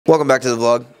Welcome back to the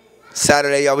vlog.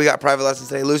 Saturday, y'all, we got private lessons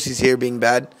today. Lucy's here being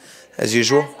bad, as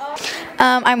usual.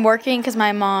 I'm working because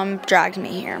my mom dragged me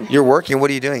here. You're working? What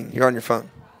are you doing? You're on your phone.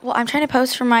 Well, I'm trying to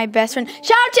post for my best friend.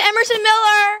 Shout out to Emerson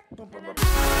Miller!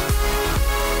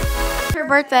 Her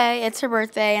birthday. It's her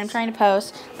birthday. I'm trying to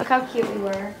post. Look how cute we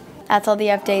were. That's all the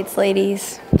updates,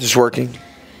 ladies. Just working?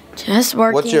 Just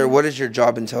working. What is your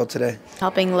job entail today?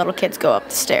 Helping little kids go up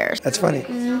the stairs. That's funny.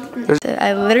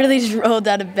 I literally just rolled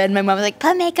out of bed. My mom was like,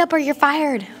 put makeup or you're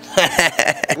fired.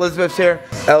 Elizabeth's here.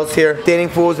 Elle's here. Standing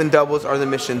fools and doubles are the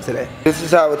mission today. This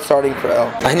is how it's starting for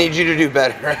Elle. I need you to do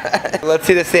better. Let's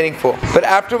see the standing fool. But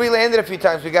after we landed a few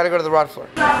times, we got to go to the rod floor.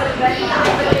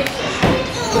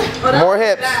 More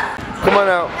hips. Come on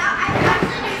out.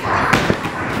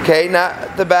 Okay,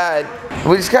 not the bad.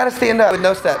 We just got to stand up with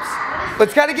no steps. But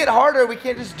it's got to get harder. We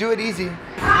can't just do it easy.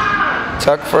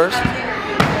 Tuck first.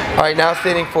 All right, now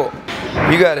standing full.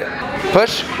 You got it.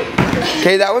 Push.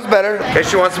 Okay, that was better. Okay,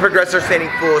 she wants to progress her standing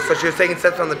full, so she was taking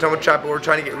steps on the tumble track, but we're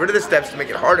trying to get rid of the steps to make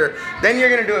it harder. Then you're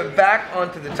going to do it back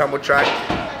onto the tumble track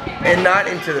and not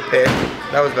into the pit.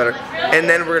 That was better. And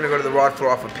then we're going to go to the rod floor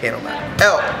off a panel mat.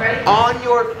 Elle, on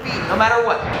your feet, no matter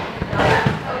what.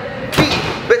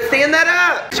 Feet, but stand that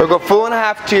up. So go full and a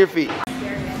half to your feet.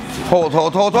 Hold,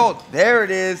 hold, hold, hold. There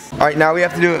it is. All right, now we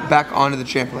have to do it back onto the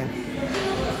trampoline.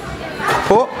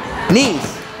 Pull,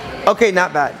 knees. Okay,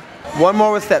 not bad. One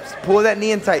more with steps. Pull that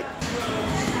knee in tight.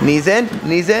 Knees in,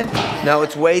 knees in. No,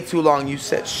 it's way too long. You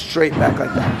sit straight back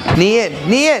like that. Knee in,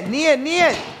 knee in, knee in, knee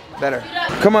in. Better.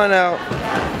 Come on out.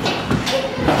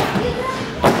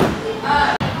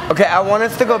 Okay, I want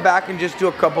us to go back and just do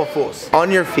a couple fulls on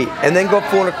your feet and then go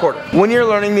full and a quarter. When you're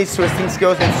learning these twisting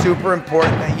skills, it's super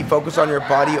important that you focus on your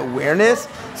body awareness.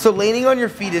 So landing on your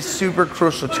feet is super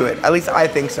crucial to it. At least I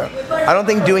think so. I don't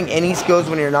think doing any skills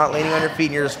when you're not landing on your feet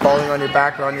and you're just falling on your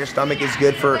back or on your stomach is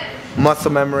good for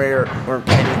muscle memory or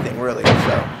anything really.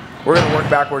 So we're gonna work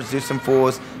backwards, do some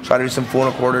fulls, try to do some full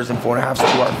and a quarters and 4.5s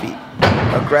to our feet.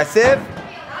 Aggressive.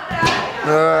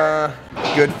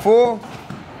 Good full.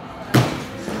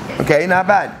 Okay, not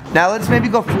bad. Now let's maybe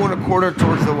go full and a quarter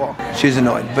towards the wall. She's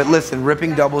annoyed. But listen,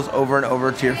 ripping doubles over and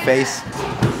over to your face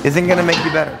isn't gonna make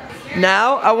you better.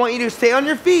 Now, I want you to stay on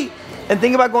your feet and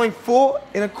think about going full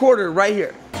and a quarter right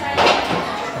here.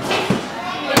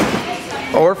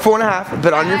 Or 4.5,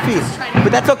 but on your feet.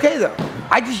 But that's okay though.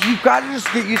 You've gotta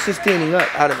just get used to standing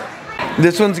up out of it.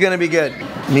 This one's gonna be good.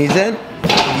 Knees in.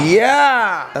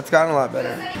 Yeah! That's gotten a lot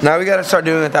better. Now we gotta start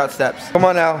doing it without steps. Come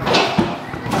on now.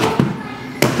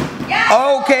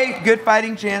 Okay, good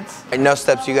fighting chance. No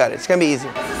steps, you got it. It's gonna be easy.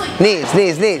 Knees,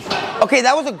 knees, knees. Okay,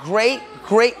 that was a great,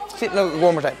 no,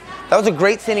 one more time. That was a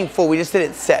great standing full. We just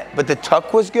didn't set, but the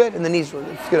tuck was good and the knees were good.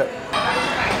 Let's get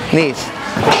up. Knees.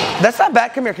 That's not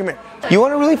bad. Come here, come here. You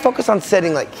want to really focus on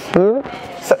setting like here?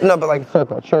 So, no, but like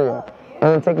circle, sure.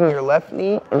 And then taking your left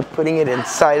knee and putting it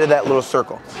inside of that little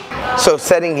circle. So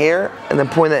setting here and then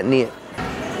pulling that knee in.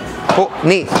 Pull,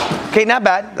 knees. Okay, not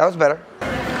bad. That was better.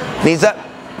 Knees up.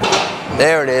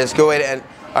 There it is. Good way to end.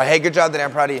 All right, hey, good job today.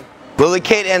 I'm proud of you. Lily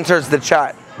Kate enters the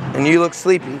chat, and you look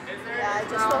sleepy. Yeah, I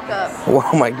just woke up.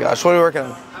 Oh my gosh, what are you working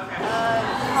on?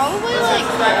 Probably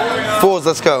like Fools,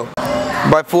 let's go.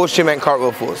 By fools, she meant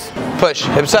cartwheel fools. Push,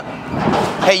 hips up.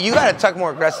 Hey, you gotta tuck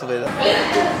more aggressively though.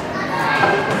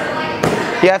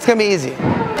 Yeah, it's gonna be easy.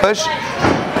 Push.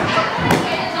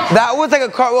 That was like a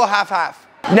cartwheel half-half.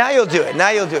 Now you'll do it, now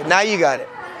you'll do it. Now you got it.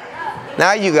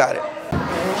 Now you got it.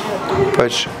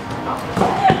 Push.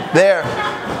 There.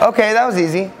 Okay, that was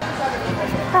easy.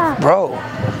 Bro.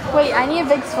 Wait, I need a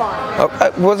big spot. Oh, I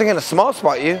wasn't gonna small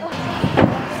spot you.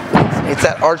 It's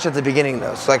that arch at the beginning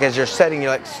though. So like as you're setting,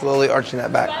 you're like slowly arching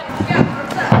that back.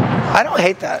 I don't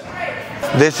hate that.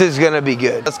 This is gonna be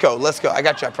good. Let's go, let's go. I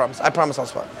got you, I promise. I promise I'll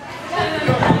spot.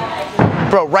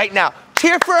 Bro, right now.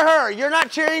 Cheer for her. You're not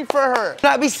cheering for her. Do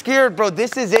not be scared, bro.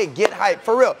 This is it. Get hyped.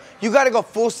 For real. You gotta go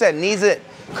full set. Knees it.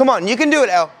 Come on, you can do it,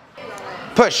 Elle.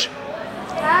 Push.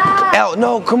 Elle,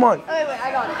 no, come on. Wait,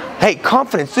 I got it. Hey,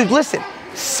 confidence. Dude, listen.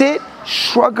 Sit,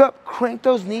 shrug up, crank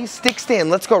those knees, stick stand.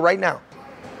 Let's go right now.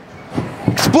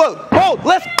 Explode. Hold.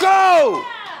 Let's go. Oh,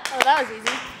 that was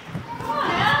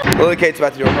easy. Lily Kate's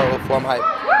about to do a cartwheel full. I'm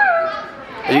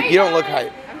hype. You don't look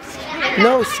hype. I'm scared.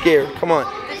 No, scared. Come on.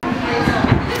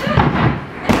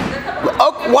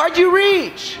 Oh, why'd you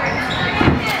reach?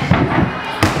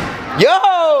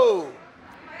 Yo!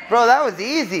 Bro, that was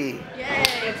easy. Yay.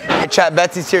 Hey, chat,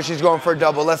 Betsy's here. She's going for a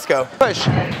double. Let's go. Push.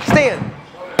 Stand.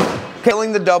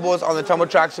 Killing the doubles on the tumble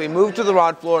track, so we move to the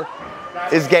rod floor.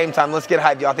 It's game time. Let's get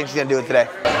hyped. Y'all think she's going to do it today?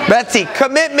 Betsy,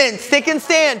 commitment. Stick and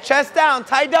stand. Chest down.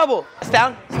 Tie double. Chest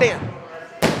down. Stand.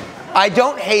 I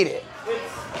don't hate it.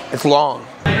 It's long.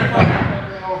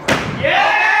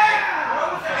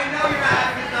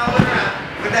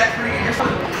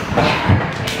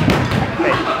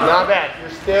 Not bad. You're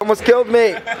still almost killed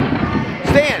me.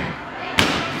 Stand.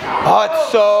 Oh,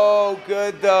 it's so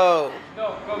good though.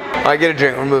 All right, get a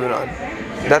drink. We're moving on.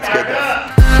 That's good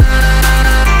though.